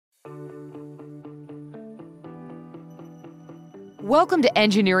Welcome to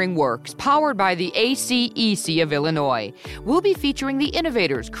Engineering Works, powered by the ACEC of Illinois. We'll be featuring the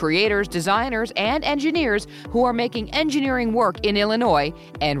innovators, creators, designers, and engineers who are making engineering work in Illinois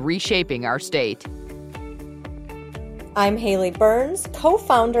and reshaping our state. I'm Haley Burns,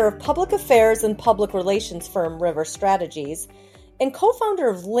 co-founder of public affairs and public relations firm River Strategies, and co-founder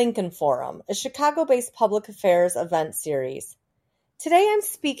of Lincoln Forum, a Chicago-based public affairs event series. Today I'm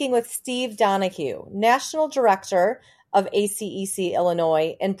speaking with Steve Donahue, National Director of ACEC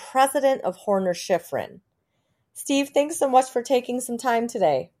Illinois and President of Horner Schifrin. Steve, thanks so much for taking some time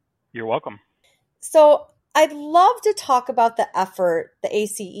today. You're welcome. So I'd love to talk about the effort the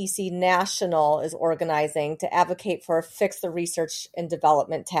ACEC National is organizing to advocate for a Fix the Research and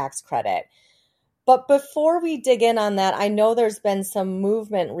Development tax credit. But before we dig in on that, I know there's been some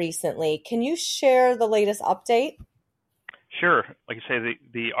movement recently. Can you share the latest update? Sure. Like you say,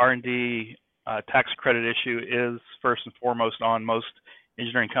 the R&D tax credit issue is first and foremost on most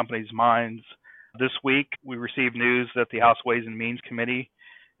engineering companies' minds. This week, we received news that the House Ways and Means Committee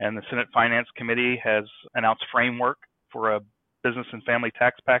and the Senate Finance Committee has announced framework for a business and family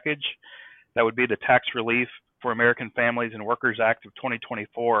tax package. That would be the Tax Relief for American Families and Workers Act of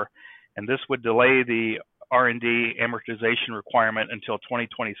 2024. And this would delay the R&D amortization requirement until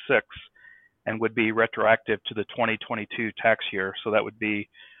 2026 and would be retroactive to the 2022 tax year. So that would be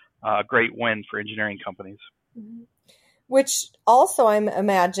a great win for engineering companies. Which also, I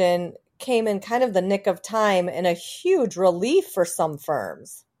imagine, came in kind of the nick of time and a huge relief for some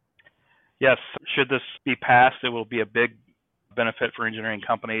firms. Yes, should this be passed, it will be a big benefit for engineering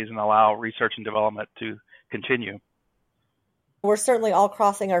companies and allow research and development to continue. We're certainly all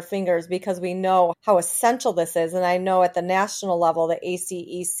crossing our fingers because we know how essential this is. And I know at the national level, the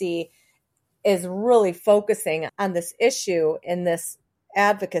ACEC is really focusing on this issue in this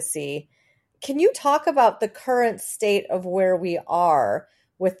advocacy. Can you talk about the current state of where we are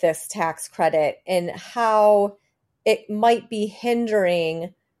with this tax credit and how it might be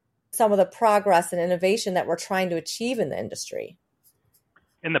hindering some of the progress and innovation that we're trying to achieve in the industry?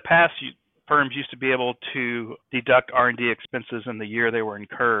 In the past, firms used to be able to deduct R&D expenses in the year they were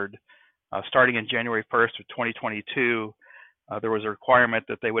incurred. Starting in January 1st of 2022, there was a requirement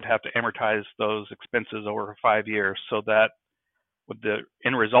that they would have to amortize those expenses over 5 years. So that the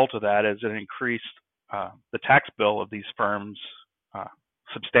end result of that is it increased the tax bill of these firms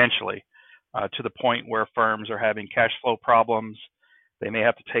substantially to the point where firms are having cash flow problems. They may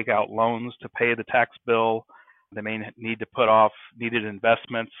have to take out loans to pay the tax bill. They may need to put off needed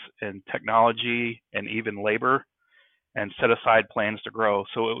investments in technology and even labor and set aside plans to grow.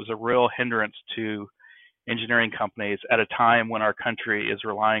 So it was a real hindrance to engineering companies at a time when our country is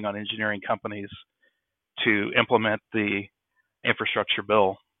relying on engineering companies to implement the infrastructure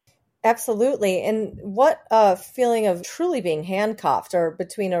bill. Absolutely. And what a feeling of truly being handcuffed or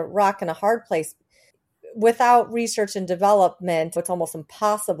between a rock and a hard place. Without research and development, it's almost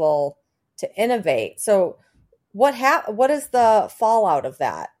impossible to innovate. So what is the fallout of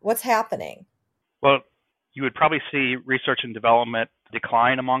that? What's happening? Well, you would probably see research and development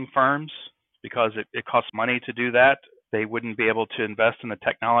decline among firms because it costs money to do that. They wouldn't be able to invest in the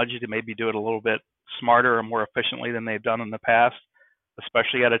technology to maybe do it a little bit smarter or more efficiently than they've done in the past,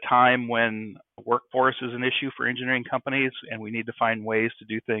 especially at a time when workforce is an issue for engineering companies and we need to find ways to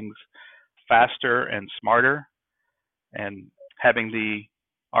do things faster and smarter. And having the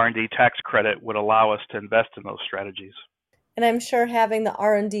R&D tax credit would allow us to invest in those strategies. And I'm sure having the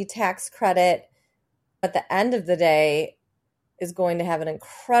R&D tax credit at the end of the day is going to have an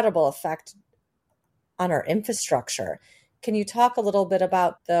incredible effect on our infrastructure. Can you talk a little bit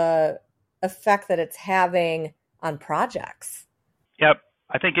about the effect that it's having on projects? Yep.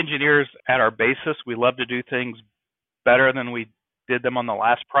 I think engineers at our basis, we love to do things better than we did them on the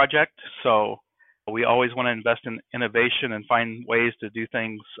last project. So we always want to invest in innovation and find ways to do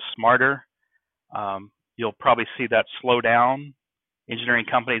things smarter. You'll probably see that slow down. Engineering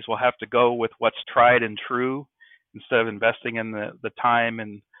companies will have to go with what's tried and true instead of investing in the time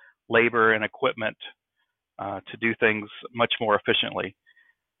and labor and equipment to do things much more efficiently.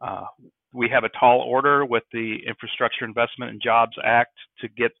 We have a tall order with the Infrastructure Investment and Jobs Act to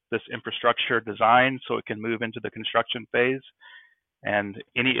get this infrastructure designed so it can move into the construction phase. And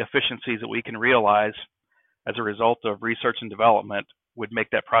any efficiencies that we can realize as a result of research and development would make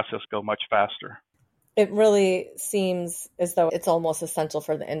that process go much faster. It really seems as though it's almost essential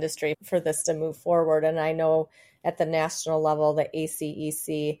for the industry for this to move forward. And I know at the national level, the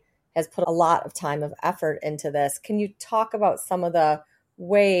ACEC has put a lot of time and effort into this. Can you talk about some of the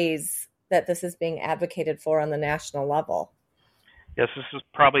ways that this is being advocated for on the national level? Yes, this is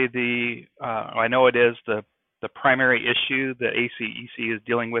probably I know it is the the primary issue that ACEC is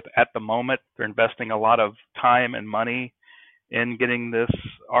dealing with at the moment. They're investing a lot of time and money in getting this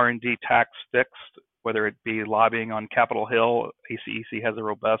R&D tax fixed, whether it be lobbying on Capitol Hill. ACEC has a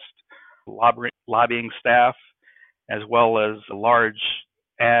robust lobbying staff, as well as a large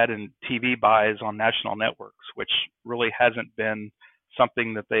ad and TV buys on national networks, which really hasn't been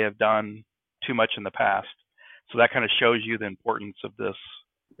something that they have done too much in the past. So that kind of shows you the importance of this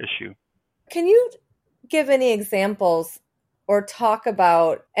issue. Can you give any examples or talk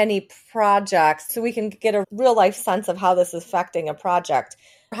about any projects so we can get a real life sense of how this is affecting a project?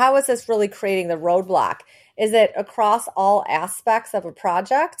 How is this really creating the roadblock? Is it across all aspects of a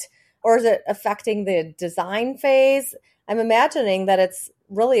project, or is it affecting the design phase? I'm imagining that it's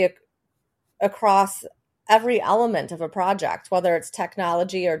really across every element of a project, whether it's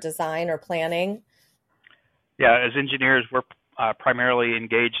technology or design or planning. Yeah, as engineers, we're primarily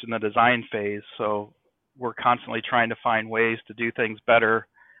engaged in the design phase, so we're constantly trying to find ways to do things better.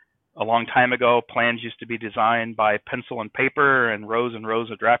 A long time ago, plans used to be designed by pencil and paper and rows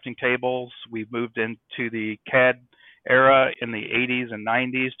of drafting tables. We've moved into the CAD era in the 80s and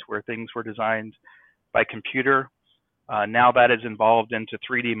 90s to where things were designed by computer. Now that is involved into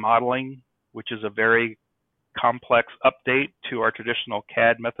 3D modeling, which is a very complex update to our traditional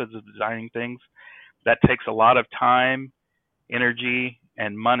CAD methods of designing things. That takes a lot of time, energy,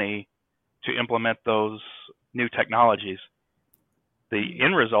 and money to implement those new technologies. The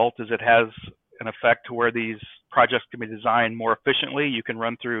end result is it has an effect to where these projects can be designed more efficiently. You can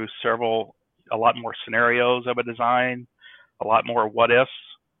run through a lot more scenarios of a design, a lot more what ifs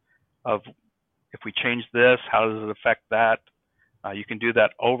of if we change this, how does it affect that? You can do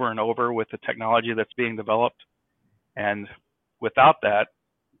that over and over with the technology that's being developed. And without that,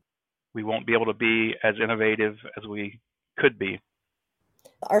 we won't be able to be as innovative as we could be.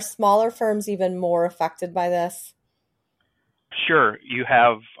 Are smaller firms even more affected by this? Sure. You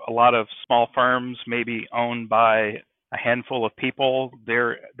have a lot of small firms, maybe owned by a handful of people. They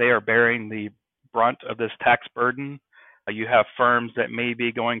are bearing the brunt of this tax burden. You have firms that may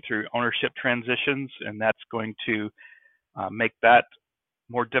be going through ownership transitions, and that's going to make that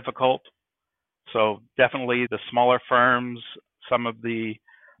more difficult. So definitely the smaller firms, some of the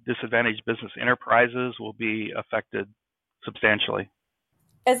disadvantaged business enterprises will be affected substantially.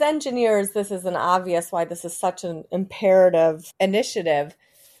 As engineers, this isn't obvious why this is such an imperative initiative.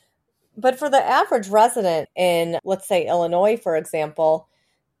 But for the average resident in, let's say, Illinois, for example,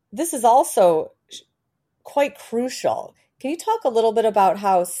 this is also quite crucial. Can you talk a little bit about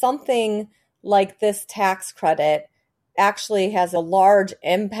how something like this tax credit actually has a large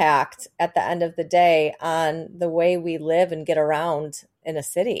impact at the end of the day on the way we live and get around in a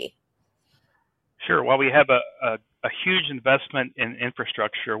city? Sure. While we have a huge investment in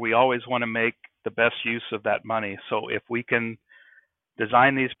infrastructure, we always want to make the best use of that money. So if we can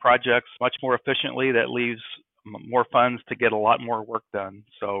design these projects much more efficiently, that leaves more funds to get a lot more work done.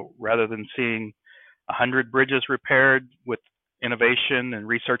 So rather than seeing 100 bridges repaired with innovation and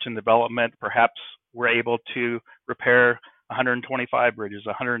research and development, perhaps we're able to repair 125 bridges,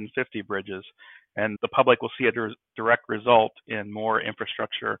 150 bridges, and the public will see a direct result in more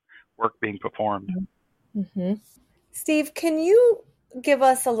infrastructure work being performed. Mm-hmm. Steve, can you give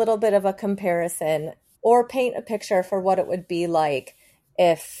us a little bit of a comparison or paint a picture for what it would be like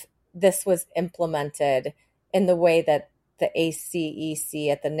if this was implemented in the way that the ACEC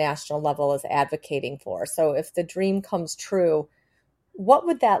at the national level is advocating for? So if the dream comes true, what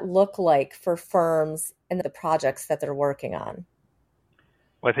would that look like for firms and the projects that they're working on?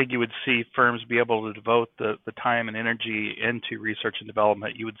 Well, I think you would see firms be able to devote the time and energy into research and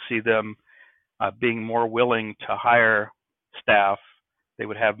development. You would see them being more willing to hire staff. They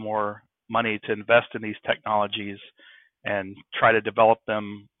would have more money to invest in these technologies and try to develop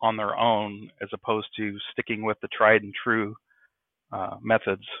them on their own as opposed to sticking with the tried and true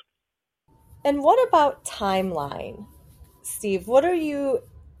methods. And what about timeline? Steve, what are you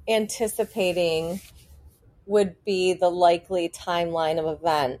anticipating would be the likely timeline of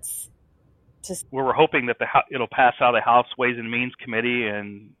events? We're hoping that it'll pass out of the House Ways and Means Committee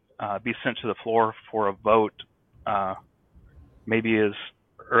and be sent to the floor for a vote, maybe as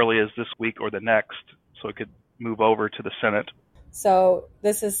early as this week or the next, so it could move over to the Senate. So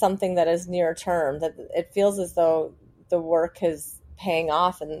this is something that is near term, that it feels as though the work is paying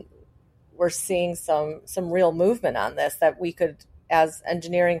off and we're seeing some real movement on this that we could, as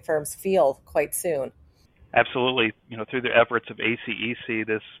engineering firms, feel quite soon. Absolutely. Through the efforts of ACEC,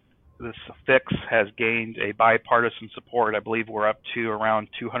 this fix has gained a bipartisan support. I believe we're up to around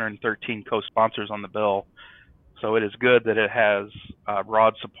 213 co-sponsors on the bill. So it is good that it has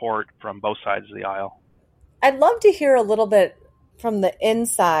broad support from both sides of the aisle. I'd love to hear a little bit from the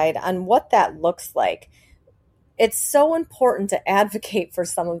inside on what that looks like. It's so important to advocate for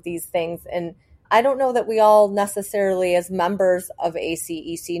some of these things. And I don't know that we all necessarily, as members of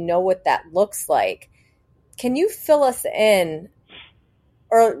ACEC, know what that looks like. Can you fill us in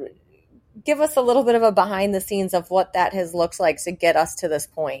or give us a little bit of a behind the scenes of what that has looked like to get us to this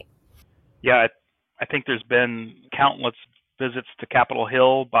point? Yeah, I think there's been countless visits to Capitol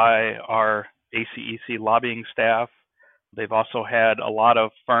Hill by our ACEC lobbying staff. They've also had a lot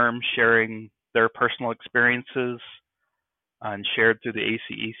of firms sharing their personal experiences and shared through the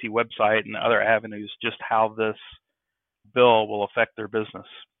ACEC website and other avenues just how this bill will affect their business.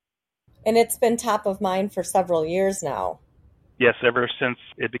 And it's been top of mind for several years now. Yes, ever since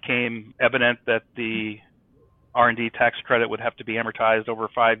it became evident that the R&D tax credit would have to be amortized over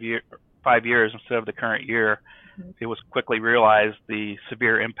 5 years instead of the current year, it was quickly realized the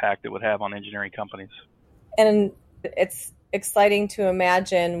severe impact it would have on engineering companies. And it's exciting to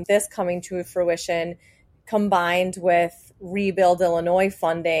imagine this coming to fruition combined with Rebuild Illinois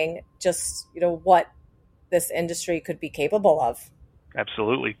funding, just, what this industry could be capable of.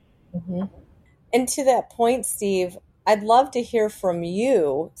 Absolutely. Mm-hmm. And to that point, Steve, I'd love to hear from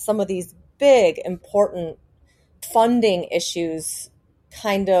you some of these big, important funding issues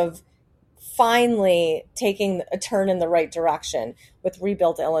kind of finally taking a turn in the right direction with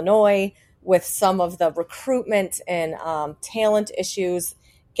Rebuild Illinois, with some of the recruitment and talent issues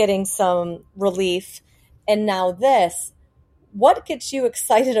getting some relief. And now this, what gets you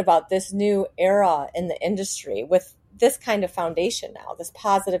excited about this new era in the industry with this kind of foundation now, this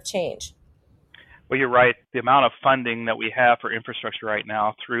positive change? Well, you're right. The amount of funding that we have for infrastructure right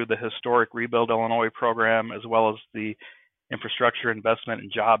now through the historic Rebuild Illinois program, as well as the Infrastructure Investment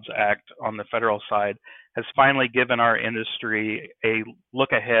and Jobs Act on the federal side, has finally given our industry a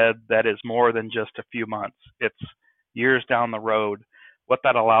look ahead that is more than just a few months. It's years down the road. What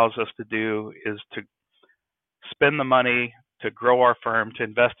that allows us to do is to spend the money to grow our firm, to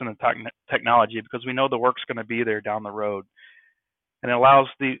invest in the technology, because we know the work's going to be there down the road. And it allows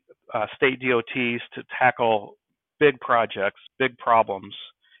the state DOTs to tackle big projects, big problems,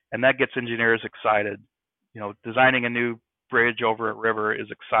 and that gets engineers excited. Designing a new bridge over a river is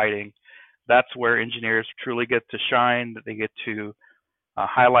exciting. That's where engineers truly get to shine, that they get to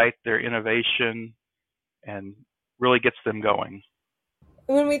highlight their innovation and really gets them going.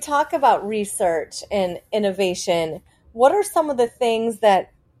 When we talk about research and innovation, what are some of the things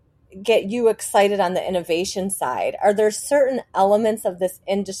that get you excited on the innovation side? Are there certain elements of this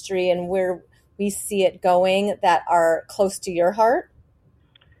industry and where we see it going that are close to your heart?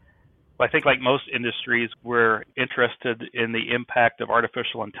 I think like most industries, we're interested in the impact of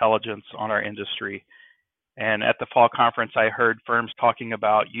artificial intelligence on our industry. And at the fall conference, I heard firms talking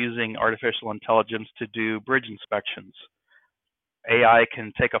about using artificial intelligence to do bridge inspections. AI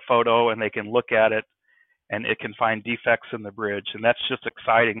can take a photo and they can look at it and it can find defects in the bridge. And that's just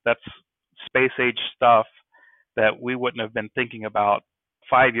exciting. That's space age stuff that we wouldn't have been thinking about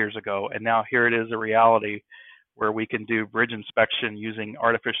 5 years ago. And now here it is a reality where we can do bridge inspection using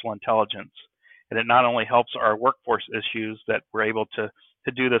artificial intelligence. And it not only helps our workforce issues that we're able to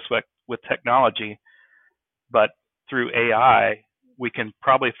do this with technology, but through AI, we can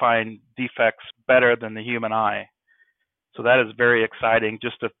probably find defects better than the human eye. So that is very exciting,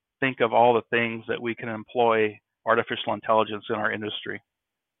 just to think of all the things that we can employ artificial intelligence in our industry.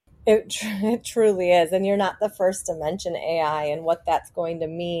 It truly is. And you're not the first to mention AI and what that's going to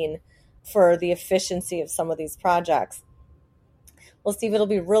mean for the efficiency of some of these projects. Well, Steve, it'll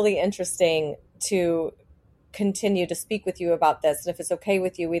be really interesting to continue to speak with you about this. And if it's okay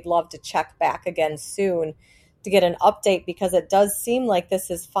with you, we'd love to check back again soon to get an update, because it does seem like this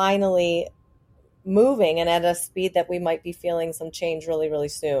is finally moving and at a speed that we might be feeling some change really, really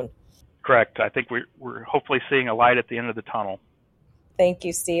soon. Correct. I think we're hopefully seeing a light at the end of the tunnel. Thank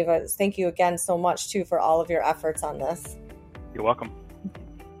you, Steve. Thank you again so much, too, for all of your efforts on this. You're welcome.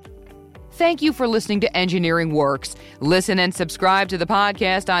 Thank you for listening to Engineering Works. Listen and subscribe to the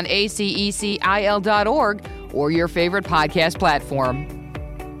podcast on acecil.org or your favorite podcast platform.